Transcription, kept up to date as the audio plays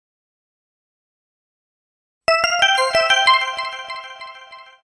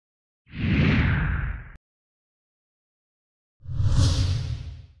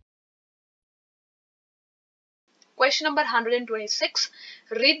Question number 126.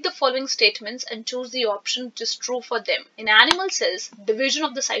 Read the following statements and choose the option which is true for them. In animal cells, division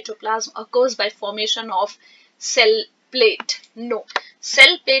of the cytoplasm occurs by formation of cell plate. No.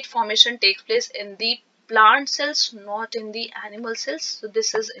 Cell plate formation takes place in the plant cells, not in the animal cells. So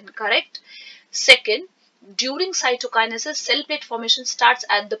this is incorrect. Second, during cytokinesis, cell plate formation starts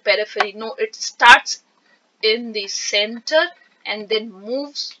at the periphery. No, it starts in the center and then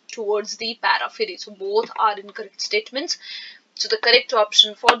moves towards the periphery. So both are incorrect statements. So the correct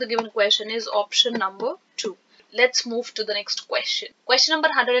option for the given question is option number 2. Let's move to the next question. Question number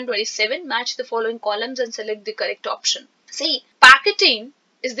 127. Match the following columns and select the correct option. See, packaging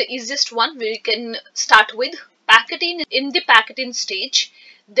is the easiest one we can start with. Packaging, in the packaging stage,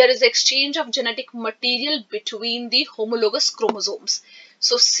 there is exchange of genetic material between the homologous chromosomes.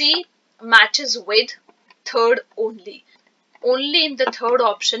 So C matches with third only. Only in the third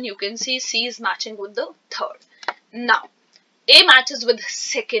option you can see C is matching with the third. Now, A matches with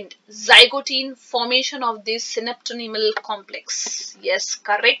second, zygotine, formation of the synaptonymal complex. Yes,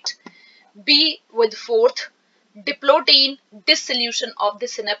 correct. B with fourth, diplotin, dissolution of the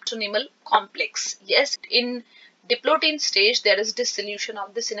synaptonymal complex. Yes, in diplotin stage there is dissolution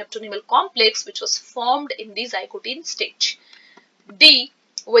of the synaptonymal complex which was formed in the zygotine stage. D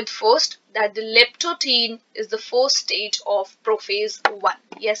with first, that the leptotin is the first stage of prophase 1.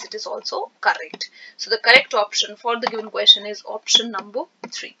 Yes, it is also correct. So the correct option for the given question is option number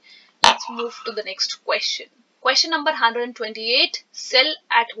 3. Let's move to the next question. Question number 128. Cell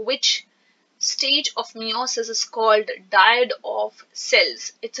at which stage of meiosis is called dyad of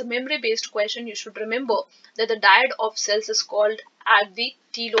cells? It's a memory based question. You should remember that the dyad of cells is called at the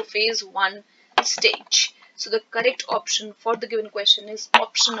telophase 1 stage. So the correct option for the given question is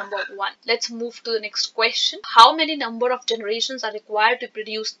option number 1. Let's move to the next question. How many number of generations are required to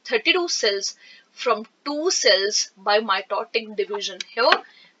produce 32 cells from 2 cells by mitotic division? Here,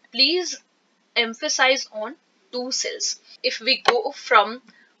 please emphasize on 2 cells. If we go from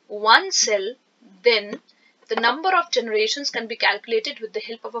 1 cell, then the number of generations can be calculated with the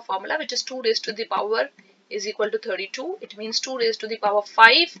help of a formula which is 2 raised to the power is equal to 32. It means 2 raised to the power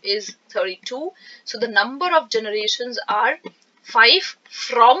 5 is 32. So the number of generations are 5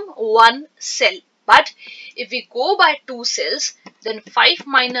 from 1 cell. But if we go by 2 cells, then 5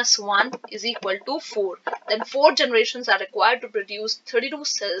 minus 1 is equal to 4. Then 4 generations are required to produce 32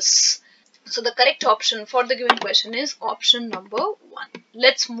 cells. So the correct option for the given question is option number 1.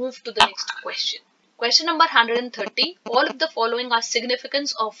 Let's move to the next question. Question number 130. All of the following are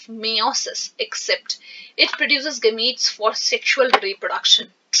significance of meiosis except it produces gametes for sexual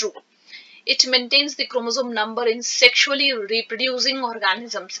reproduction. True. It maintains the chromosome number in sexually reproducing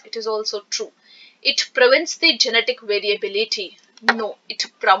organisms. It is also true. It prevents the genetic variability. No, it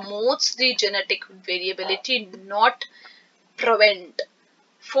promotes the genetic variability, not prevent.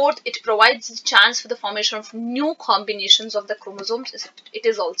 Fourth, it provides the chance for the formation of new combinations of the chromosomes. It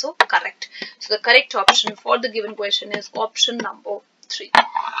is also correct. So the correct option for the given question is option number 3.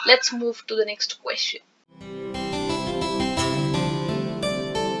 Let's move to the next question.